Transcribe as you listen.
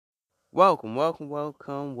Welcome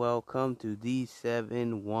to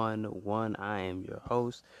D711. I am your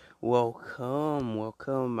host. Welcome,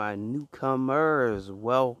 my newcomers.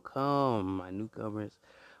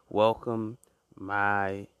 Welcome,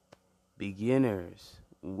 my beginners.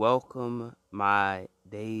 Welcome, my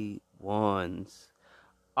day ones.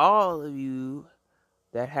 All of you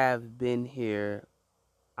that have been here,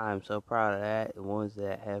 I'm so proud of that. The ones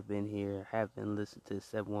that have been here, have been listening to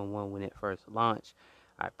 711 when it first launched.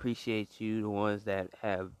 I appreciate you. The ones that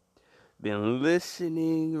have been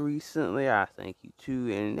listening recently, I thank you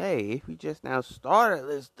too. And hey, if you just now started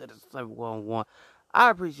listening to the 711,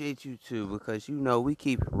 I appreciate you too, because we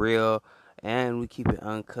keep it real and we keep it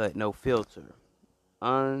uncut, no filter.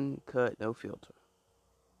 Uncut, no filter.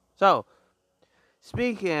 So,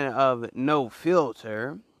 speaking of no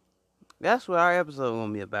filter, that's what our episode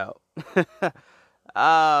gonna be about.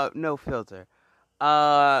 No filter.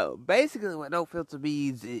 Basically what no filter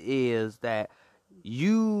means is that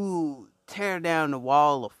you tear down the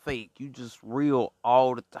wall of fake. You just real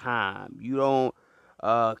all the time. You don't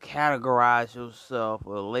categorize yourself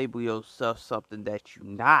or label yourself something that you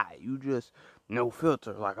not. You just no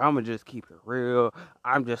filter. Like, I'm gonna just keep it real.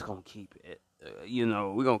 I'm just gonna keep it.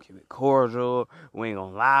 We're gonna keep it cordial. We ain't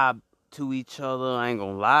gonna lie to each other. I ain't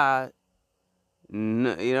gonna lie. You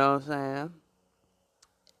know what I'm saying?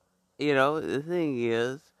 The thing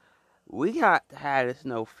is, we got to have this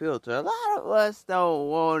no filter. A lot of us don't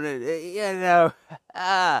want it,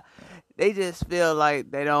 they just feel like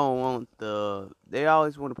they don't want they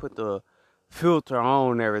always want to put the filter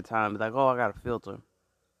on every time. It's like, oh, I got a filter.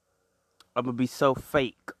 I'm gonna be so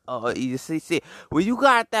fake. You see, when you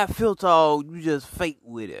got that filter on, you just fake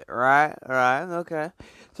with it, right? Okay.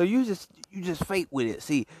 So you just fake with it.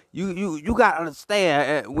 See, you gotta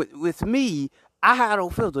understand. With me, I have no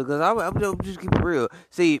filter because I'm just keep it real.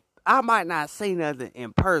 See, I might not say nothing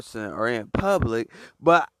in person or in public,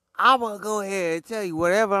 but I'm gonna go ahead and tell you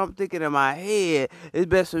whatever I'm thinking in my head. It's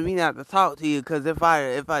best for me not to talk to you, because if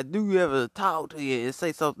I do ever talk to you and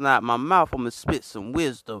say something out of my mouth, I'm gonna spit some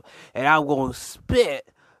wisdom, and I'm gonna spit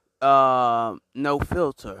no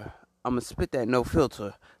filter. I'm gonna spit that no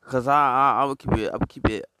filter, because I'm gonna keep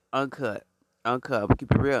it uncut. I'm gonna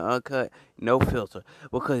keep it real uncut, no filter.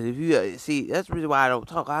 Because if you see, that's the reason why I don't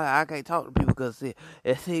talk. I can't talk to people, because the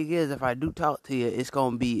thing is, if I do talk to you, it's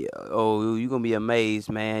gonna be, you're gonna be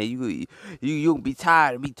amazed, man. You gonna be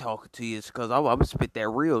tired of me talking to you, because I'm gonna spit that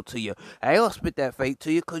real to you. I ain't gonna spit that fake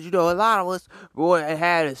to you, because a lot of us boy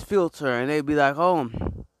had this filter, and they be like, oh,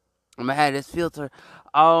 I'm gonna have this filter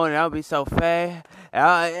on, and I'll be so fat. You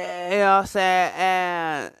know what I'm saying?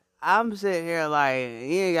 And I'm sitting here like,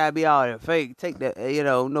 you ain't gotta be all that fake. Take that,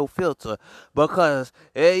 no filter. Because,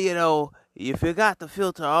 if you got the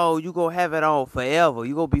filter on, you gonna have it on forever.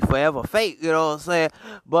 You gonna be forever fake, you know what I'm saying?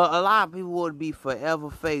 But a lot of people would be forever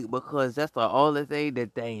fake, because that's the only thing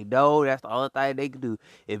that they know. That's the only thing they can do,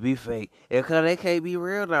 is be fake. Because they can't be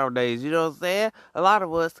real nowadays, you know what I'm saying? A lot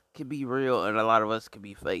of us can be real, and a lot of us can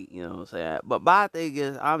be fake, you know what I'm saying? But my thing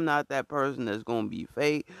is, I'm not that person that's gonna be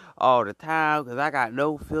fake all the time, because I got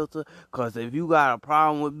no filter. Because if you got a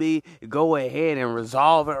problem with me, go ahead and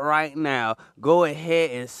resolve it right now. Go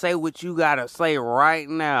ahead and say what you gotta say right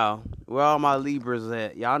now. Where all my Libras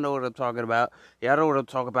at? Y'all know what I'm talking about.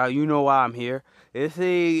 You know why I'm here. The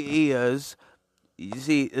thing is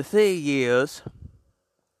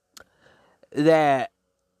that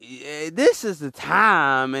this is the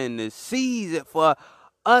time and the season for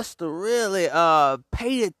us to really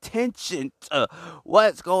pay attention to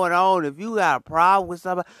what's going on. If you got a problem with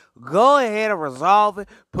somebody, go ahead and resolve it.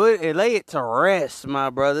 Lay it to rest,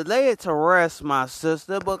 my brother. Lay it to rest, my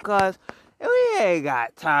sister, because we ain't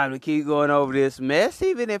got time to keep going over this mess,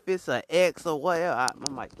 even if it's an ex or whatever. I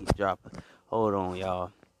might keep dropping. Hold on,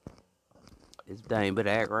 y'all. This dang better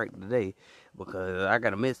act right today, because I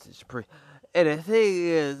got a message. And the thing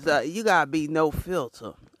is, you gotta be no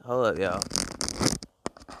filter. Hold up, y'all.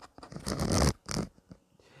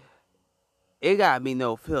 It gotta be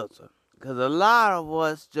no filter. Because a lot of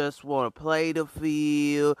us just want to play the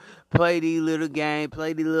field, play these little games,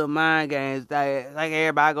 play these little mind games that like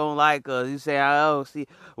everybody gonna like us. You say, oh, see,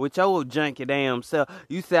 with your junky damn self.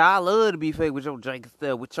 You say, I love to be fake with your junky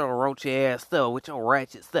stuff, with your roachy ass stuff, with your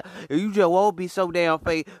ratchet stuff. You just won't be so damn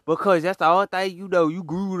fake, because that's the only thing you know. You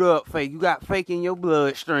grew up fake. You got fake in your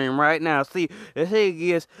bloodstream right now. See, the thing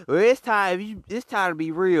is, it's time to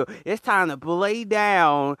be real. It's time to lay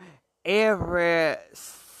down every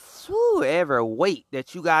every weight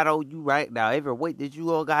that you got on you right now, every weight that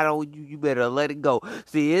you all got on you, you better let it go.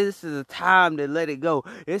 See, this is a time to let it go.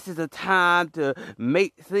 This is a time to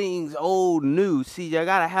make things old new. See, you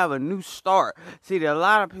gotta have a new start. See, a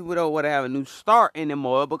lot of people don't want to have a new start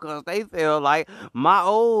anymore because they feel like my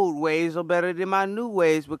old ways are better than my new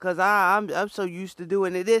ways because I'm so used to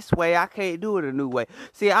doing it this way, I can't do it a new way.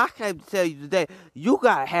 See, I came to tell you today, you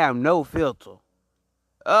gotta have no filter.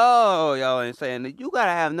 Oh, y'all ain't saying that. You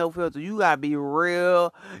gotta have no filter. You gotta be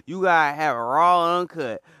real. You gotta have raw,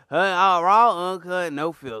 uncut. Raw, uncut,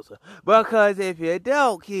 no filter. Because if you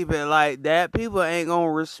don't keep it like that, people ain't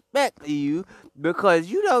gonna respect you. Because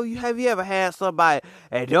have you ever had somebody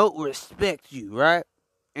that don't respect you, right?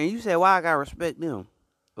 And you say, why I gotta respect them?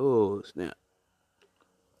 Oh, snap.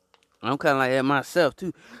 I'm kind of like that myself,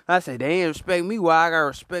 too. I say, they ain't respect me, why I gotta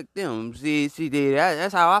respect them? See,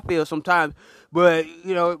 that's how I feel sometimes. But,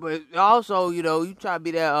 but also, you try to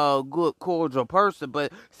be that good, cordial person.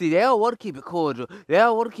 But, see, they don't want to keep it cordial. They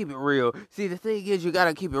don't want to keep it real. See, the thing is, you got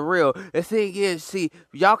to keep it real. The thing is, see,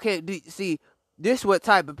 y'all can't do, see, this what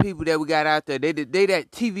type of people that we got out there. They that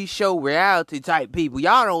TV show reality type people.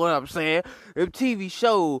 Y'all know what I'm saying. Them TV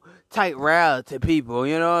show type reality people,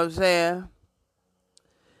 you know what I'm saying?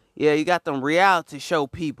 Yeah, you got them reality show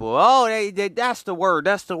people. Oh, that's the word.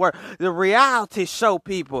 That's the word. The reality show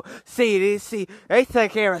people. See, they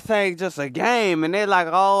think everything just a game, and they're like,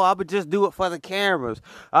 oh, I'ma just do it for the cameras.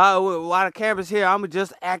 While the cameras here, I'ma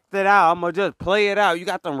just act it out. I'ma just play it out. You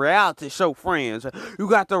got them reality show friends. You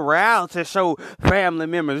got the reality show family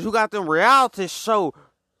members. You got them reality show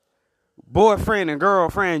boyfriend and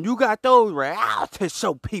girlfriend. You got those reality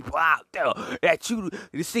show people out there that you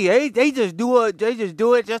see, they just do it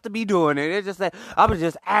just to be doing it. They just say, I'ma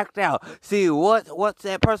just act out. See, what's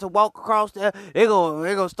that person walk across there, they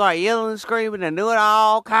gonna start yelling and screaming and doing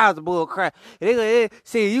all kinds of bull crap.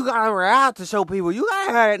 See, you got reality show people. You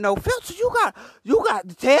gotta have no filter. You got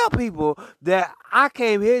to tell people that I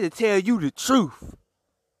came here to tell you the truth.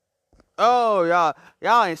 Oh,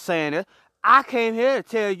 y'all ain't saying it. I came here to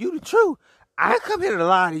tell you the truth. I ain't come here to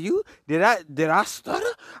lie to you. Did I stutter?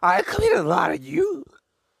 I ain't come here to lie to you.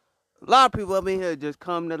 A lot of people up in here just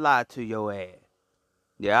come to lie to your ass.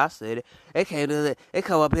 Yeah, I said it. They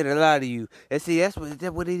come up here to lie to you. And see, that's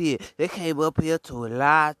what it is. They came up here to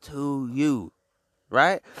lie to you.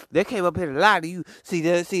 Right? They came up here to lie to you.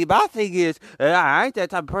 See, my thing is, I ain't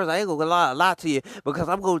that type of person. I ain't gonna lie to you because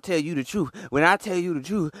I'm gonna tell you the truth. When I tell you the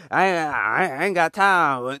truth, I ain't got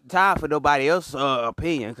time for nobody else's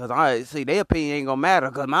opinion. Because their opinion ain't gonna matter.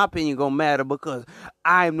 Because my opinion gonna matter because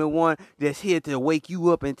I'm the one that's here to wake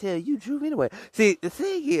you up and tell you the truth anyway. See, the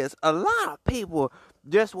thing is, a lot of people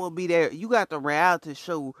just won't be there. You got the reality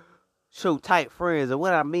show type friends, and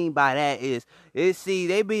what I mean by that is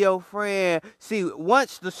they be your friend. See,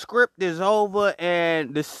 once the script is over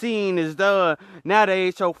and the scene is done, now they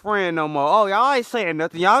ain't your friend no more. Oh, y'all ain't saying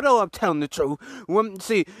nothing. Y'all know I'm telling the truth. When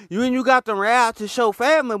you got the reality show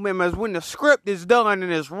family members, when the script is done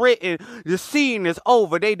and it's written, the scene is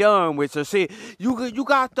over, they done with you. See, you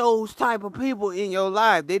got those type of people in your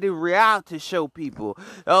life. They the reality show people.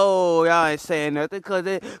 Oh, y'all ain't saying nothing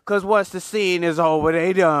because once the scene is over,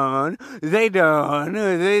 they done. They done.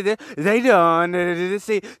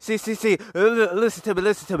 See, listen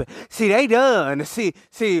to me. See, they done. See,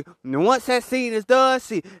 once that scene is done,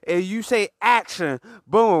 see, and you say action,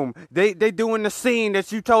 boom, they doing the scene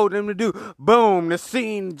that you told them to do. Boom, the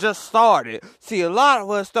scene just started. See, a lot of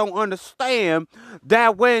us don't understand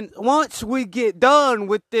that once we get done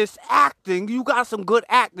with this acting, you got some good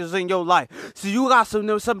actors in your life. See, you got some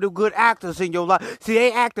of the good actors in your life. See,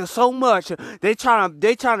 they acting so much. They trying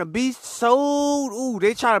to be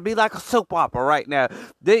they trying to be like a soap opera right now.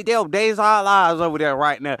 They on Days of Our Lives over there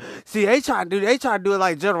right now. See, they trying to do it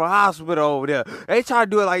like General Hospital over there. They trying to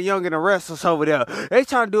do it like Young and the Restless over there. They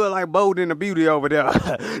trying to do it like Bold and the Beauty over there.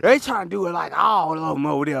 They trying to do it like all of them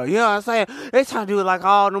over there. You know what I'm saying? They trying to do it like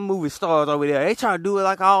all them movie stars over there. They trying to do it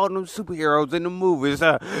like all them superheroes in the movies.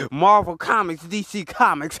 Marvel Comics, DC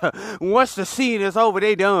Comics. Once the scene is over,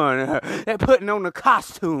 they done. They putting on the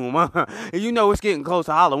costume. And you know it's getting close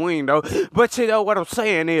to Halloween though. But you know what I'm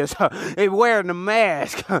saying is, they wearing the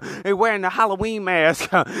mask. They wearing the Halloween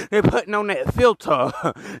mask. They putting on that filter.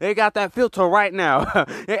 They got that filter right now.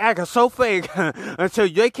 They acting so fake until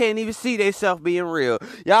they can't even see themselves being real.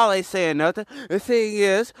 Y'all ain't saying nothing. The thing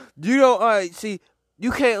is, you don't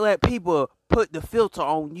you can't let people put the filter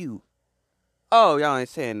on you. Oh, y'all ain't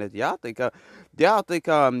saying nothing. Y'all thinking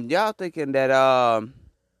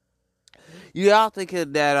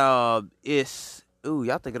that it's. Ooh,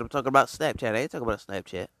 y'all thinking I'm talking about Snapchat. I ain't talking about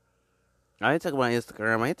Snapchat. I ain't talking about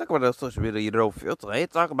Instagram. I ain't talking about those social media, filter. I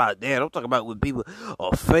ain't talking about that. I'm talking about when people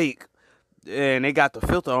are fake and they got the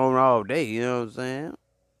filter on all day. You know what I'm saying?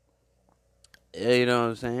 Yeah, you know what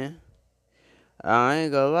I'm saying? I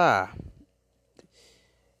ain't gonna lie.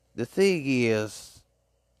 The thing is,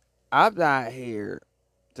 I'm not here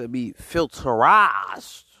to be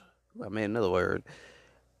filterized. I made another word.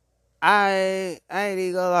 I ain't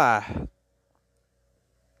even gonna lie.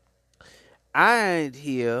 I ain't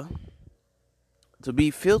here to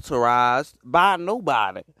be filterized by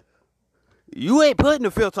nobody. You ain't putting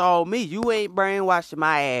the filter on me. You ain't brainwashing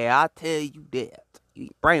my ass. I'll tell you that. You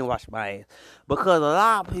ain't brainwashing my ass. Because a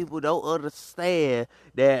lot of people don't understand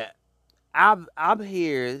that I'm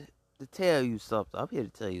here to tell you something. I'm here to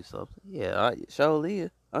tell you something. Yeah, surely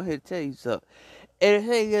is. I'm here to tell you something. And the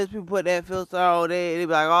thing is, people put that filter on there, and they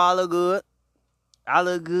be like, oh, I look good. I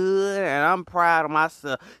look good, and I'm proud of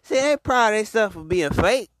myself. See, they proud of themselves for being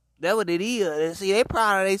fake. That's what it is. See, they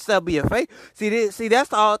proud of themselves being fake. See, that's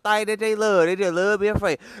the whole thing that they love. They just love being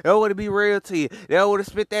fake. They don't want to be real to you. They don't want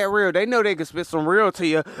to spit that real. They know they can spit some real to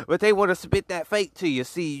you, but they want to spit that fake to you.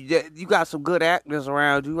 See, you got some good actors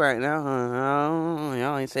around you right now.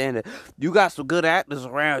 Y'all ain't saying that. You got some good actors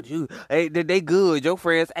around you. They good. Your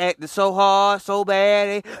friends acting so hard, so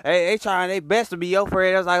bad. They trying their best to be your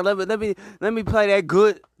friend. I was like, let me play that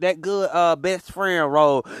good best friend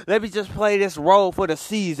role. Let me just play this role for the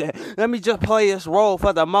season. Let me just play this role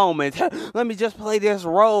for the moment. Let me just play this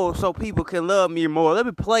role so people can love me more. Let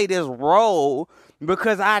me play this role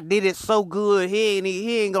because I did it so good.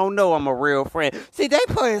 He ain't gonna know I'm a real friend. See, they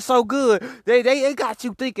play it so good. They got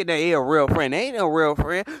you thinking they a real friend. They ain't no real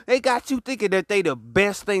friend. They got you thinking that they the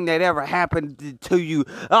best thing that ever happened to you.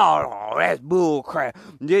 Oh, that's bull crap.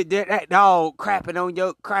 That dog crapping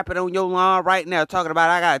on your lawn right now, talking about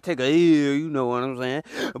I gotta take a ear. You know what I'm saying?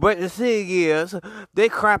 But the thing is, they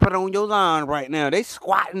crapping on your lawn right now. They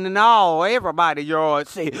squatting in all everybody's yard.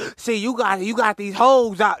 See, you got these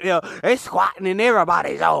hoes out there. They squatting in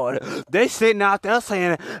everybody's yard. They sitting out there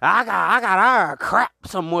saying, I got our crap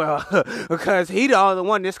somewhere because he the only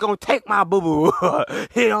one that's gonna take my boo boo.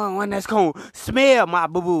 He the only one that's gonna smell my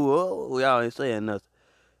boo boo. Oh, y'all ain't saying nothing.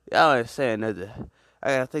 Y'all ain't saying nothing. I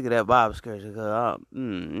gotta think of that Bible scripture because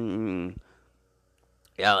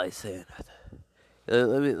y'all ain't saying nothing.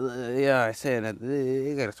 Y'all ain't saying nothing.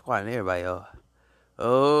 You gotta squat in everybody, y'all.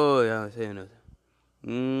 Oh, y'all ain't saying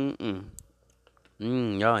nothing.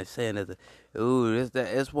 Y'all ain't saying nothing. Ooh,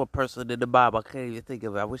 it's one person in the Bible. I can't even think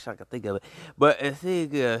of it. I wish I could think of it. But the thing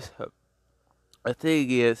is,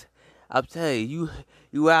 I'm telling you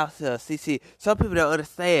out there. See, some people don't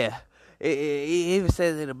understand. It even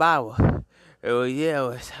says in the Bible.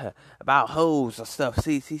 It's about hoes and stuff.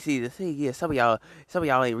 See. The thing is, some of y'all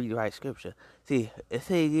ain't reading the right scripture. See, the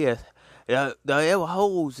thing is, there were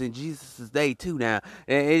hoes in Jesus' day too. Now,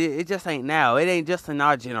 it just ain't now. It ain't just in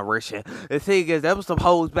our generation. The thing is, there was some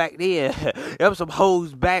hoes back then. There was some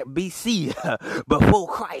hoes back BC, before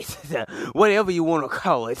Christ, whatever you want to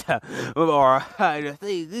call it. Or the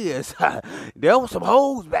thing is, there was some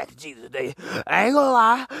hoes back in Jesus' day. I ain't gonna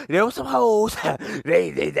lie, there was some hoes.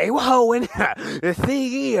 They were hoeing. The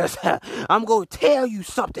thing is, I'm gonna tell you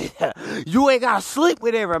something. You ain't gotta sleep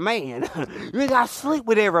with every man. You ain't gotta sleep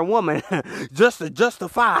with every woman just to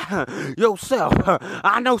justify yourself.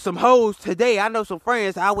 I know some hoes today. I know some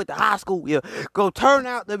friends I went to high school with go turn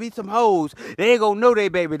out to be some hoes. They ain't gonna know they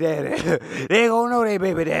baby daddy. They ain't gonna know they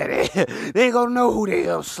baby daddy. They ain't gonna know who they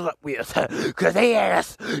done slept with. Cause they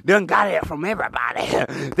ass done got it from everybody.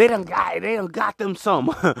 They done got them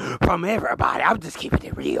some from everybody. I'm just keeping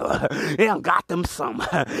it real. They done got them some.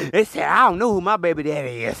 They said, I don't know who my baby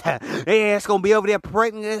daddy is. They ass gonna be over there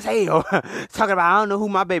pregnant as hell. Talking about I don't know who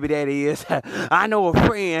my baby daddy is. I know a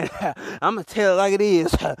friend. I'm gonna tell it like it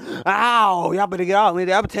is. Ow, y'all better get off me. I'm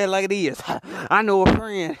gonna tell it like it is. I know a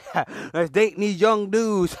friend that's dating these young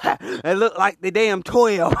dudes that look like they damn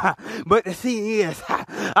 12. But the thing is,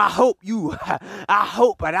 I hope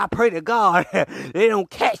and I pray to God they don't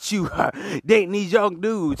catch you dating these young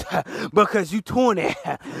dudes because you 20.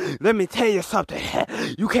 Let me tell you something.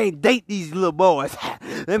 You can't date these little boys.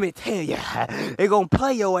 Let me tell you, they gonna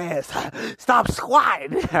play your ass. Stop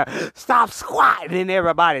squatting. Stop squatting in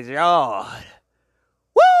everybody's yard.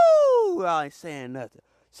 Woo! I ain't saying nothing.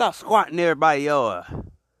 Stop squatting in everybody's yard.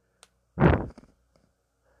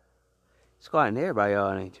 Squatting in everybody's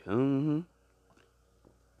yard, ain't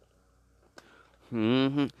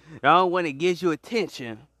you? Now, when it gives you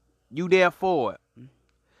attention, you there for it.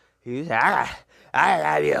 He said, I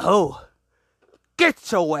gotta be a hoe.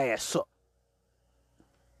 Get your ass up.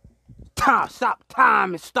 Stop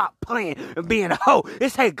time and stop playing and being a hoe.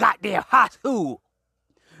 This ain't goddamn high school.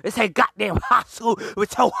 This ain't goddamn high school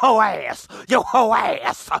with your hoe ass. Your hoe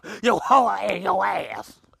ass. Your hoe and your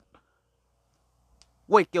ass.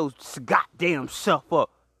 Wake your goddamn self up.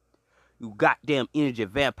 You goddamn energy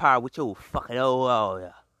vampire with your fucking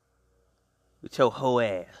with your hoe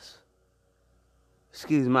ass.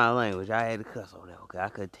 Excuse my language. I had to cuss on that. Okay, I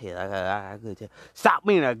could tell. I could tell. Stop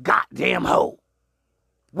being a goddamn hoe.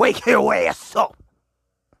 Wake your ass up.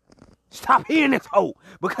 Stop hearing this hoe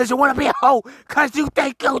because you want to be a hoe because you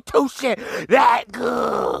think your tushi that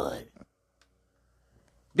good.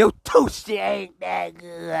 Your tushi ain't that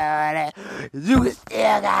good. You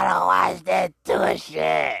still gotta watch that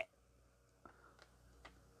tushi.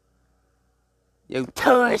 Your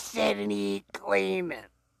tushi need cleaning.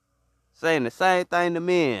 Saying the same thing to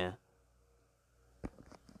men.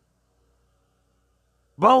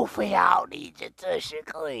 Both of y'all need your tushy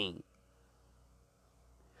clean.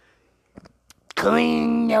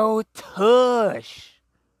 Clean your tush.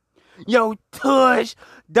 Your tush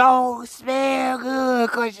don't smell good.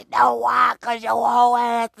 Cause you know why? Cause your whole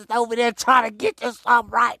ass is over there trying to get you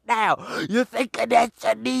something right now. You're thinking that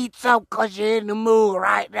you need something cause you're in the mood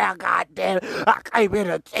right now. God damn it. I came here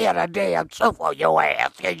to tell the damn truth on your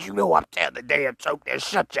ass. Cause you know I'm telling the damn truth. Then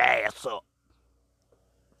shut your ass up.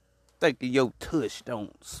 Thinking your tush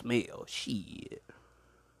don't smell. Shit.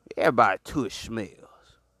 Everybody tush smells.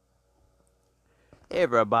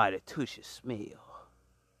 Everybody tushes smell.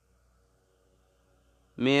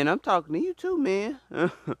 Man, I'm talking to you too, man.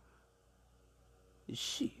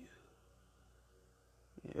 Shit.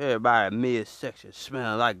 Everybody midsection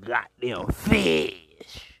smelling like goddamn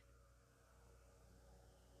fish.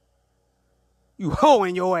 You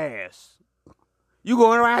hoeing your ass. You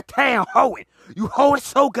going around town hoeing. You hoeing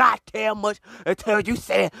so goddamn much until you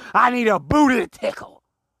said, I need a booty to tickle.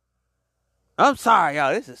 I'm sorry,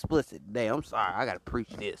 y'all. This is explicit today. I'm sorry. I gotta preach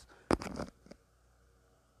this.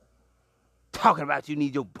 Talking about you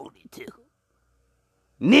need your booty tickled.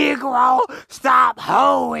 Negro, stop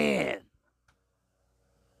hoeing.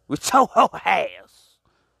 With your hoe ass.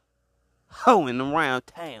 Hoeing around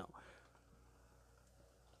town.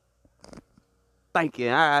 Thinking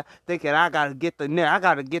I gotta get the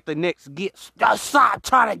next get. Stop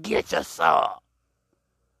trying to get your son.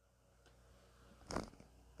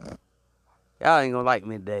 Y'all ain't gonna like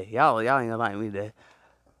me today. Y'all ain't gonna like me today.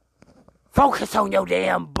 Focus on your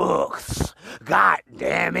damn books. God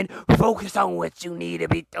damn it. Focus on what you need to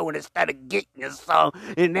be doing instead of getting your son.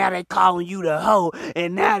 And now they calling you the hoe.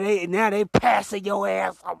 And now they passing your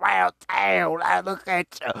ass around town. Like, look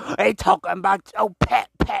at you. They talking about your pat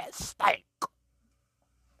stink.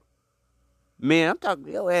 Man, I'm talking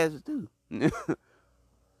to your ass too. I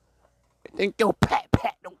think your pat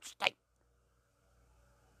don't stink.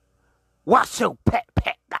 Watch your pat,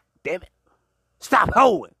 God damn it. Stop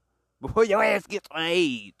hoeing before your ass gets on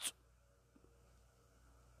AIDS.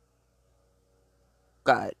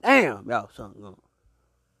 God damn, y'all something going.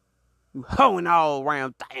 You hoeing all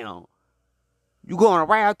around town. You going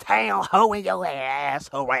around town hoeing your ass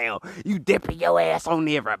around. You dipping your ass on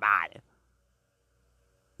everybody.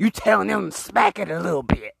 You telling them to smack it a little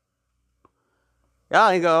bit. Y'all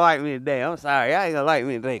ain't gonna like me today. I'm sorry. Y'all ain't gonna like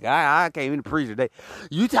me today. I came in to preach today.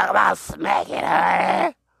 You talk about smacking her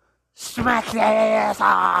ass. Smack that ass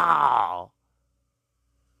off.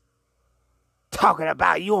 Talking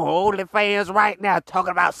about you on OnlyFans right now.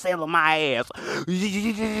 Talking about selling my ass.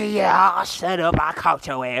 Yeah, shut up. I caught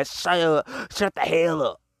your ass. Shut up. Shut the hell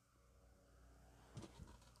up.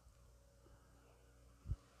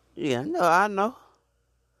 Yeah, I know.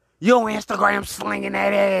 You on Instagram slinging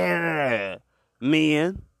that ass.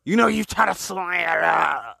 Man, you know you try to sling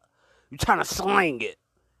it. You trying to sling it.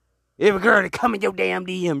 Every girl that come in your damn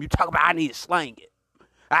DM, you talk about I need to sling it.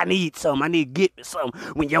 I need some. I need to get me some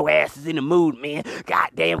when your ass is in the mood, man.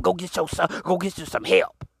 Goddamn, go get you some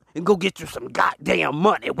help. And go get you some goddamn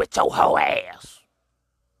money with your hoe ass.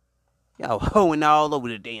 Y'all hoeing all over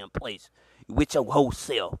the damn place with your whole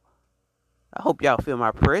self. I hope y'all feel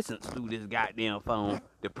my presence through this goddamn phone.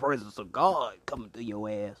 The presence of God coming through your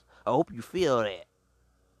ass. I hope you feel that.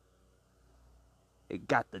 It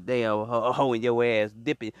got the damn hoe in your ass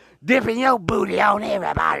dipping your booty on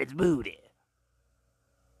everybody's booty.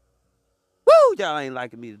 Woo! Y'all ain't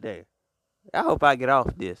liking me today. I hope I get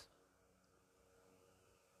off this.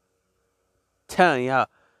 Telling y'all,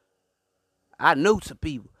 I know some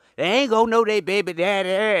people. They ain't gonna know they baby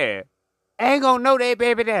daddy. Ain't gonna know they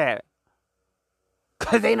baby daddy.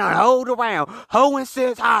 Cause they done hoed around, hoeing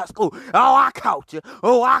since high school. Oh, I caught you.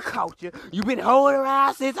 You been hoeing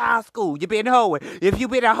around since high school. You been hoeing. If you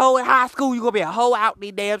been a hoe in high school, you gonna be a hoe out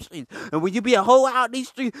these damn streets. And when you be a hoe out these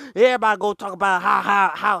streets, everybody gonna talk about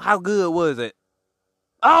how good was it.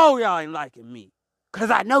 Oh, y'all ain't liking me.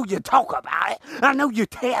 Because I know you talk about it. I know you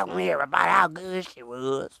tell me about how good she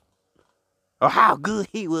was. Or how good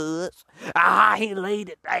he was. Or how he laid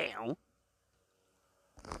it down.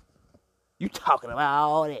 You talking about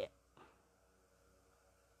all that.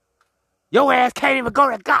 Your ass can't even go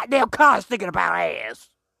to goddamn college thinking about ass.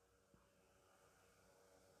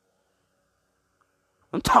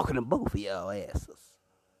 I'm talking to both of y'all asses.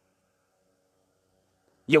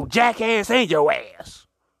 Your jackass and your ass.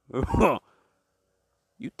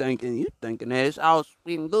 You thinking that it's all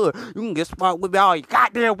sweet and good. You can get smart with me all you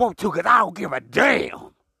goddamn want to, because I don't give a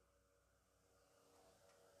damn.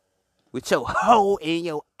 With your hoe and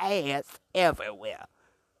your ass everywhere.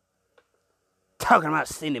 Talking about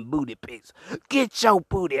sending booty pics. Get your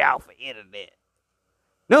booty off the internet.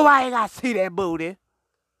 Nobody gotta see that booty.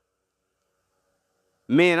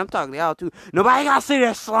 Man, I'm talking to y'all too. Nobody gotta see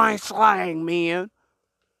that slang, man.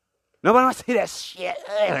 Nobody wanna see that shit.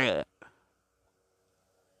 I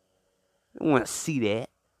don't wanna see that.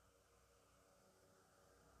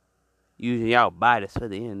 Using y'all bodies for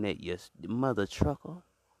the internet, you mother trucker.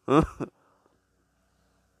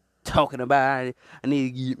 Talking about it. I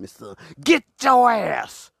need to get me some. Get your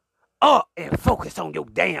ass up and focus on your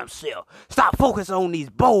damn self. Stop focusing on these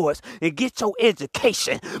boys and get your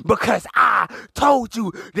education, because I told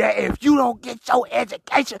you that if you don't get your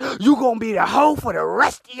education, you gonna be the hoe for the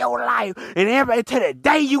rest of your life, and everybody till the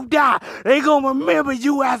day you die, they gonna remember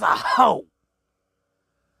you as a hoe.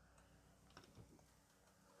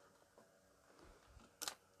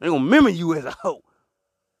 They gonna remember you as a hoe.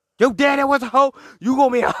 Your daddy was a hoe, you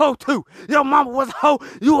gonna be a hoe too. Your mama was a hoe,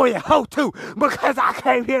 you gonna be a hoe too. Because I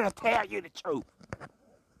came here to tell you the truth.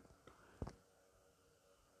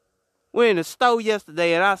 We in the store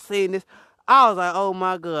yesterday and I seen this. I was like, oh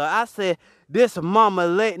my God. I said, this mama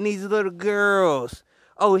letting these little girls,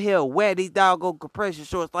 oh hell, wear these doggone compression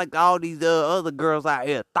shorts like all these other girls out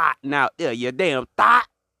here thotting out there. You damn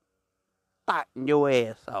thotting your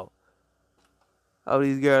ass off. Oh,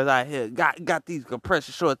 these girls out here got these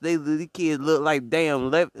compression shorts. These kids look like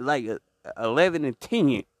damn 11 and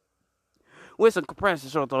 10 with some compression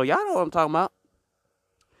shorts on. Y'all know what I'm talking about.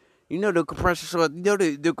 You know the compression shorts. You know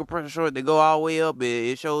the compression shorts that go all the way up.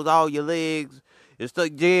 It shows all your legs. It's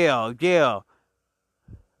stuck. Yeah.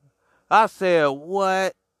 I said,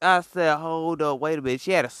 what? I said, hold up, wait a minute.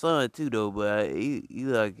 She had a son too though, but he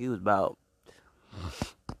was about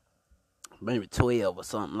maybe 12 or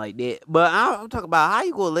something like that. But I'm talking about how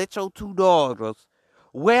you gonna let your two daughters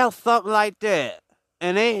wear something like that,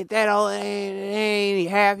 and they ain't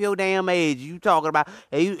half your damn age. You talking about?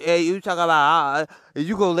 You talking about?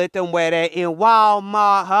 You gonna let them wear that in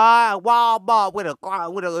Walmart? Walmart with a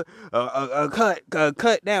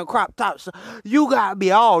cut down crop top. So you gotta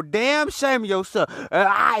be all damn shame of yourself.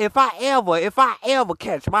 If I ever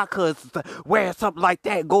catch my cousins wearing something like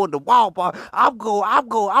that, going to Walmart, I'm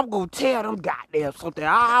gonna tell them goddamn something.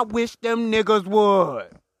 I wish them niggas would.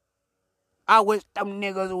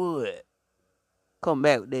 Come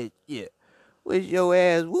back with that shit. Wish your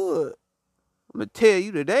ass would. I'm gonna tell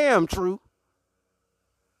you the damn truth.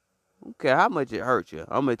 I don't care how much it hurts you.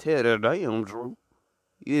 I'm gonna tell the damn truth.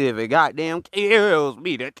 Even if it goddamn kills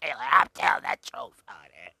me to tell it, I'm telling that truth on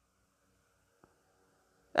that.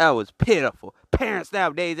 That was pitiful. Parents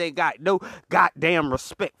nowadays ain't got no goddamn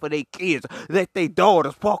respect for their kids. Let their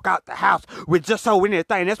daughters walk out the house with just so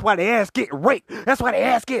anything. That's why their ass get raped. That's why their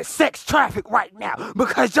ass get sex trafficked right now.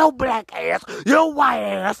 Because your black ass, your white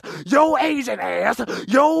ass, your Asian ass,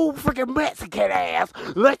 your freaking Mexican ass,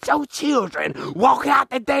 let your children walk out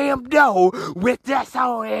the damn door with just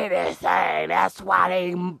so anything. That's why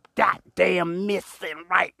they goddamn missing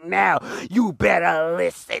right now. You better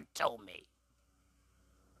listen to me.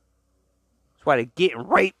 That's why they're getting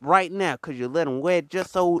raped right now, because you let them wear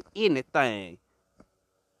just so anything.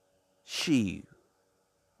 She,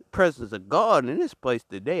 the presence of God in this place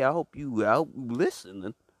today. I hope you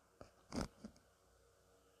listening.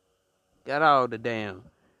 Got all the damn.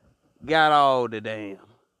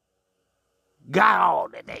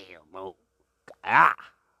 Oh.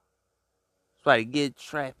 That's why they get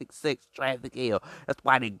traffic, sex traffic, hell. That's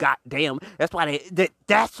why they goddamn. That's why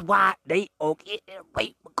they all get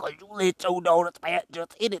raped, because you let your daughters wear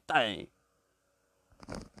just anything.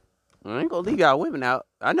 I ain't gonna leave y'all women out.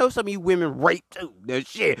 I know some of you women rape too. That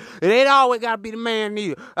shit. It ain't always gotta be the man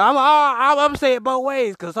neither. I'm saying both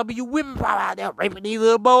ways, because some of you women probably out there raping these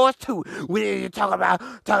little boys too. When you talk about,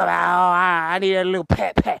 oh, I need a little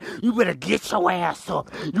pat. You better get your ass up.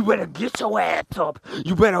 You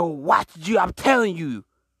better watch you. I'm telling you.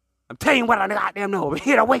 I'm telling you what I goddamn know. I'm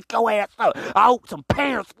here to wake your ass up. I hope some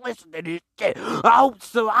parents listen to this shit. I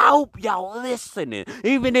hope y'all listening.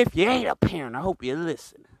 Even if you ain't a parent, I hope you're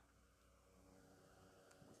listening.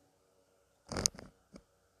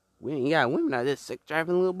 We ain't got women out there sick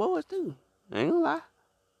driving little boys too. I ain't gonna lie.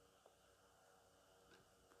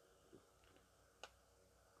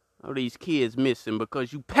 All these kids missing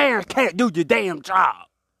because you parents can't do your damn job.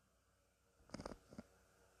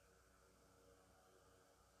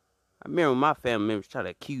 I remember my family members try to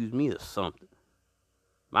accuse me of something.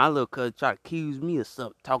 My little cousin tried to accuse me of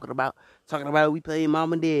something, talking about we playing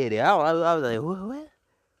mom and daddy. I was like, what?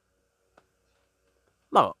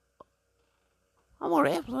 No, I'm on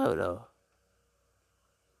the episode though.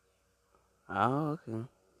 Oh, okay.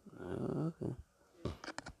 Oh, okay.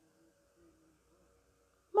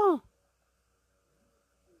 Mom.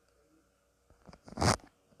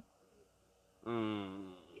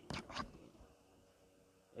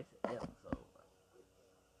 It's an episode.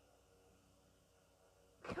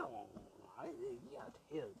 Come on.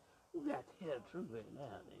 You got to tell the truth right now,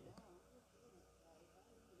 man.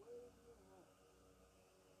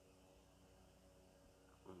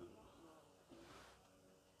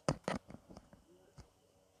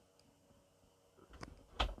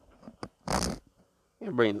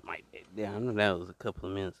 It brings the mic back down. I know that was a couple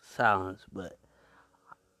of minutes of silence, but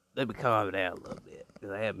let me calm down a little bit, because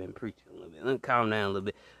I have been preaching a little bit. Let me calm down a little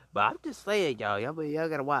bit. But I'm just saying, y'all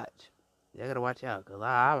gotta watch. Y'all gotta watch out, because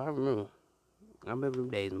I remember them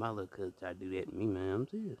days my little cousin tried to do that to me, man. I'm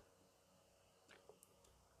serious.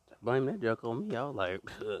 Blame that joke on me. I was like,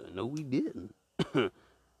 no, we didn't. We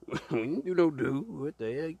didn't do no do. What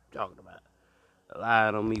the hell you talking about?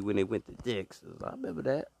 Lied on me when they went to Texas. I remember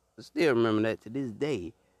that. I still remember that to this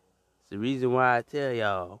day. It's the reason why I tell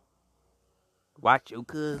y'all, watch your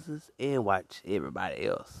cousins and watch everybody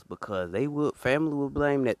else, because family will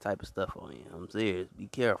blame that type of stuff on you. I'm serious. Be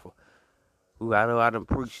careful. Ooh, I know I done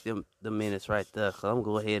preached them the minutes right there, so I'm going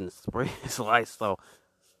to go ahead and spray this Lysol,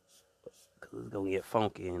 because it's going to get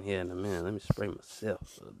funky in here in a minute. Let me spray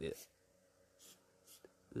myself a little bit.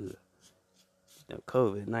 Ugh. That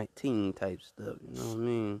COVID-19 type stuff, you know what I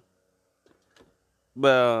mean?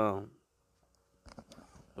 But,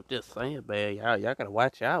 I'm just saying, man, y'all gotta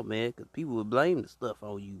watch out, man, because people will blame the stuff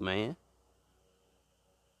on you, man.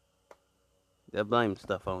 They'll blame the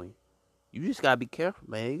stuff on you. You just gotta be careful,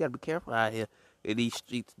 man. You gotta be careful out here in these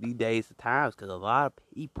streets, these days and times, because a lot of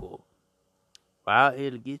people are out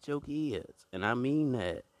here to get your kids. And I mean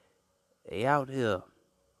that. They out here.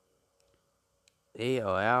 They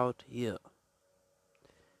are out here.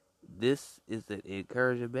 This is an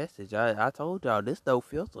encouraging message. I told y'all, this no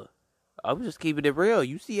filter. I'm just keeping it real.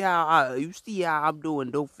 You see how I'm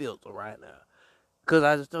doing no filter right now. Because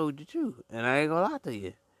I just told you the truth. And I ain't gonna lie to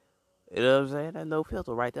you. You know what I'm saying? That's no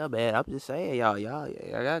filter right there, man. I'm just saying, y'all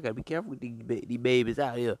gotta be careful with these babies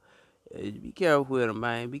out here. Be careful with them,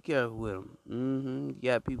 man. Be careful with them. You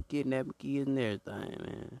got people kidnapping kids and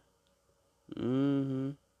everything,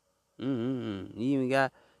 man. You even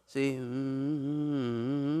got, see,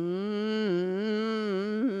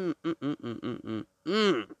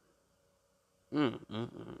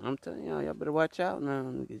 I'm telling y'all better watch out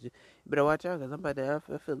now. You better watch out, because I'm about to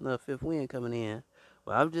feel the fifth wind coming in.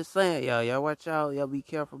 But I'm just saying, y'all watch out. Y'all be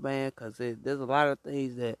careful, man, because there's a lot of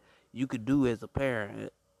things that you could do as a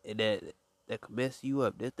parent that could mess you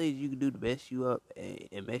up. There's things you can do to mess you up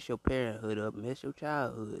and mess your parenthood up, mess your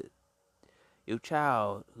childhood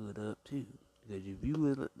up too. Because if you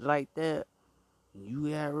was like that, you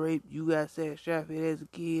got raped, you got sex trafficked as a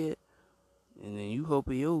kid, and then you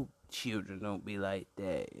hoping your children don't be like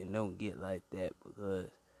that and don't get like that because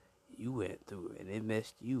you went through it and it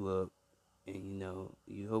messed you up. And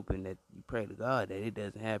you hoping that, you pray to God that it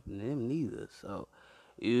doesn't happen to them neither. So,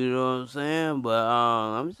 you know what I'm saying? But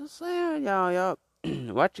I'm just saying, y'all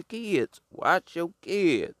watch your kids. Watch your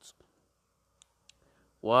kids.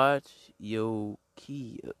 Watch your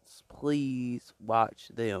kids. Please watch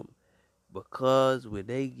them. Because when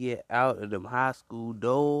they get out of them high school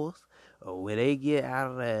doors, or when they get out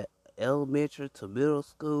of that elementary to middle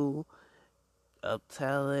school, I'm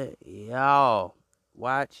telling y'all,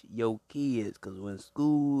 watch your kids. Because when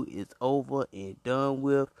school is over and done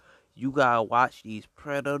with, you gotta watch these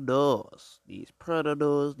predators. These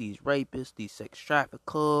rapists, these sex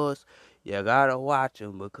traffickers. You gotta watch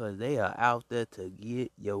them, because they are out there to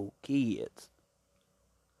get your kids.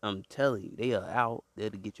 I'm telling you, they are out there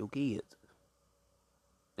to get your kids.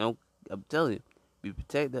 I'm telling you, be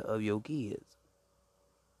protective of your kids.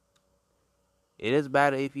 It doesn't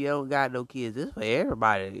matter if you don't got no kids. This is for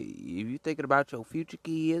everybody. If you thinking about your future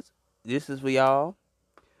kids, this is for y'all.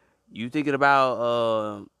 You thinking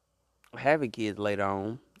about having kids later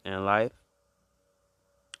on in life,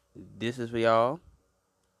 this is for y'all.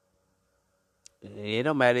 It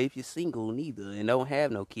don't matter if you're single neither and don't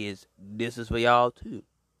have no kids. This is for y'all too.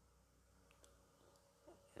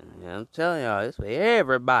 And I'm telling y'all, it's for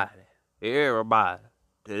everybody. Everybody.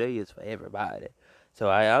 Today is for everybody. So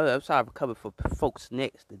I'm sorry for coming for folks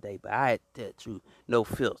next today, but I had to tell the truth. No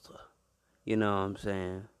filter. You know what I'm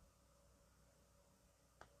saying?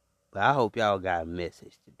 But I hope y'all got a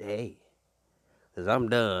message today. Cause I'm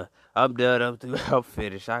done. I'm done. I'm through. I'm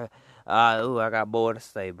finished. I got more to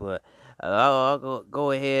say, but I'll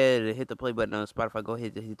go ahead and hit the play button on Spotify. Go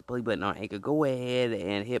ahead and hit the play button on Anchor. Go ahead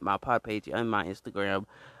and hit my pod page on my Instagram.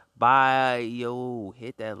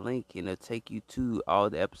 Hit that link and it'll take you to all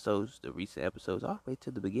the episodes, the recent episodes, all the way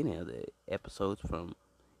to the beginning of the episodes from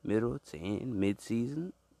middle to end,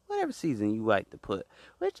 mid-season, whatever season you like to put,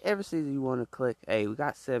 whichever season you want to click. Hey, we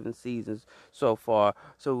got 7 seasons so far,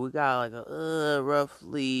 so we got like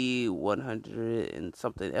roughly 100 and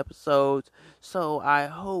something episodes. So I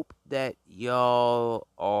hope that y'all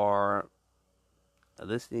are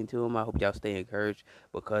listening to them. I hope y'all stay encouraged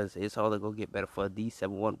because it's all gonna get better for the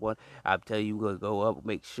 711. I'm telling you, we're gonna go up.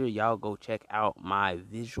 Make sure y'all go check out my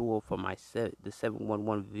visual for my the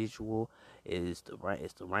 711 visual. It's the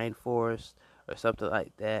rainforest or something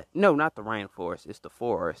like that. No, not the rainforest. It's the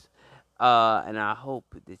forest. And I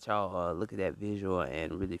hope that y'all look at that visual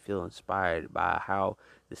and really feel inspired by how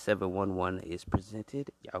the 711 is presented.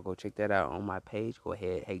 Y'all go check that out on my page. Go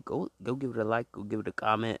ahead. Hey, go give it a like. Go give it a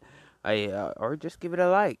comment. Or just give it a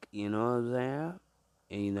like. You know what I'm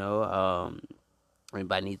saying? And,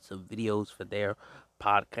 anybody needs some videos for their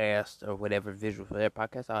podcast or whatever visual for their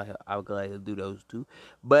podcast, I'll gladly do those too.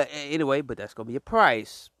 But anyway, that's gonna be a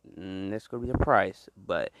price. That's gonna be a price.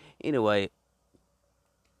 But anyway,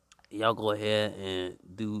 y'all go ahead and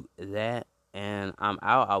do that. And I'm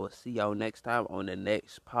out. I will see y'all next time on the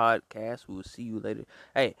next podcast. We will see you later.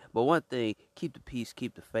 Hey, but one thing, keep the peace,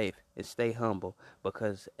 keep the faith, and stay humble.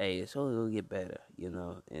 Because, hey, it's only going to get better,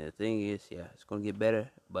 And the thing is, yeah, it's going to get better.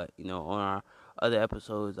 But, on our other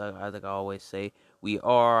episodes, I think I always say, we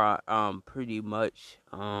are pretty much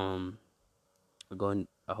we're going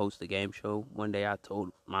to host a game show. One day I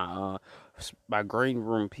told my green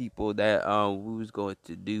room people that we was going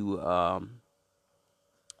to do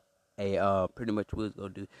pretty much we was gonna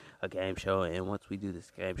do a game show, and once we do this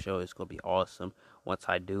game show, it's gonna be awesome. Once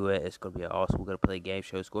I do it, it's gonna be awesome. We're gonna play a game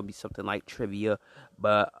show. It's gonna be something like trivia,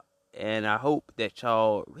 and I hope that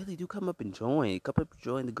y'all really do come up and join. Come up and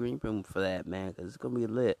join the green room for that, man, because it's gonna be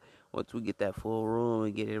lit. Once we get that full room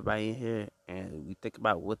and get everybody in here, and we think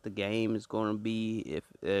about what the game is gonna be. If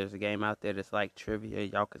there's a game out there that's like trivia,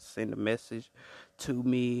 y'all can send a message to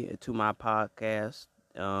me to my podcast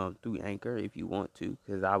through Anchor if you want to,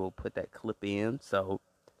 because I will put that clip in. So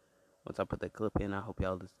once I put that clip in, I hope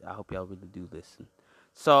y'all really do listen.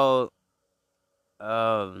 So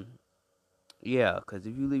yeah, because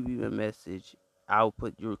if you leave me a message, I'll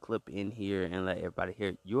put your clip in here and let everybody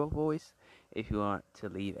hear your voice if you want to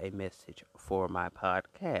leave a message for my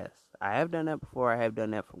podcast. I have done that before. I have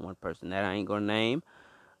done that for one person that I ain't gonna name.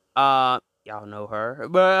 Y'all know her,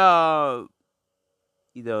 but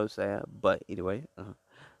you know what I'm saying. But anyway,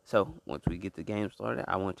 so once we get the game started,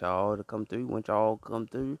 I want y'all to come through.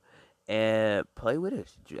 And play with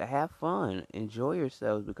us. Have fun. Enjoy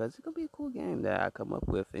yourselves, because it's gonna be a cool game that I come up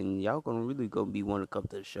with, and y'all gonna be want to come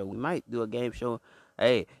to the show. We might do a game show,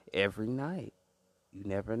 hey, every night. You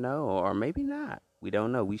never know, or maybe not. We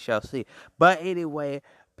don't know. We shall see. But anyway,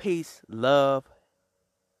 peace, love,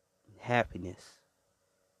 happiness.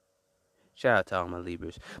 Shout out to all my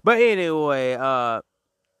Libras. But anyway, have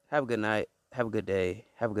a good night. Have a good day.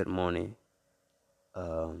 Have a good morning.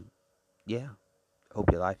 Yeah. Hope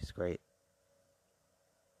your life is great.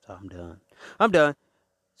 So I'm done.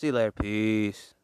 See you later. Peace.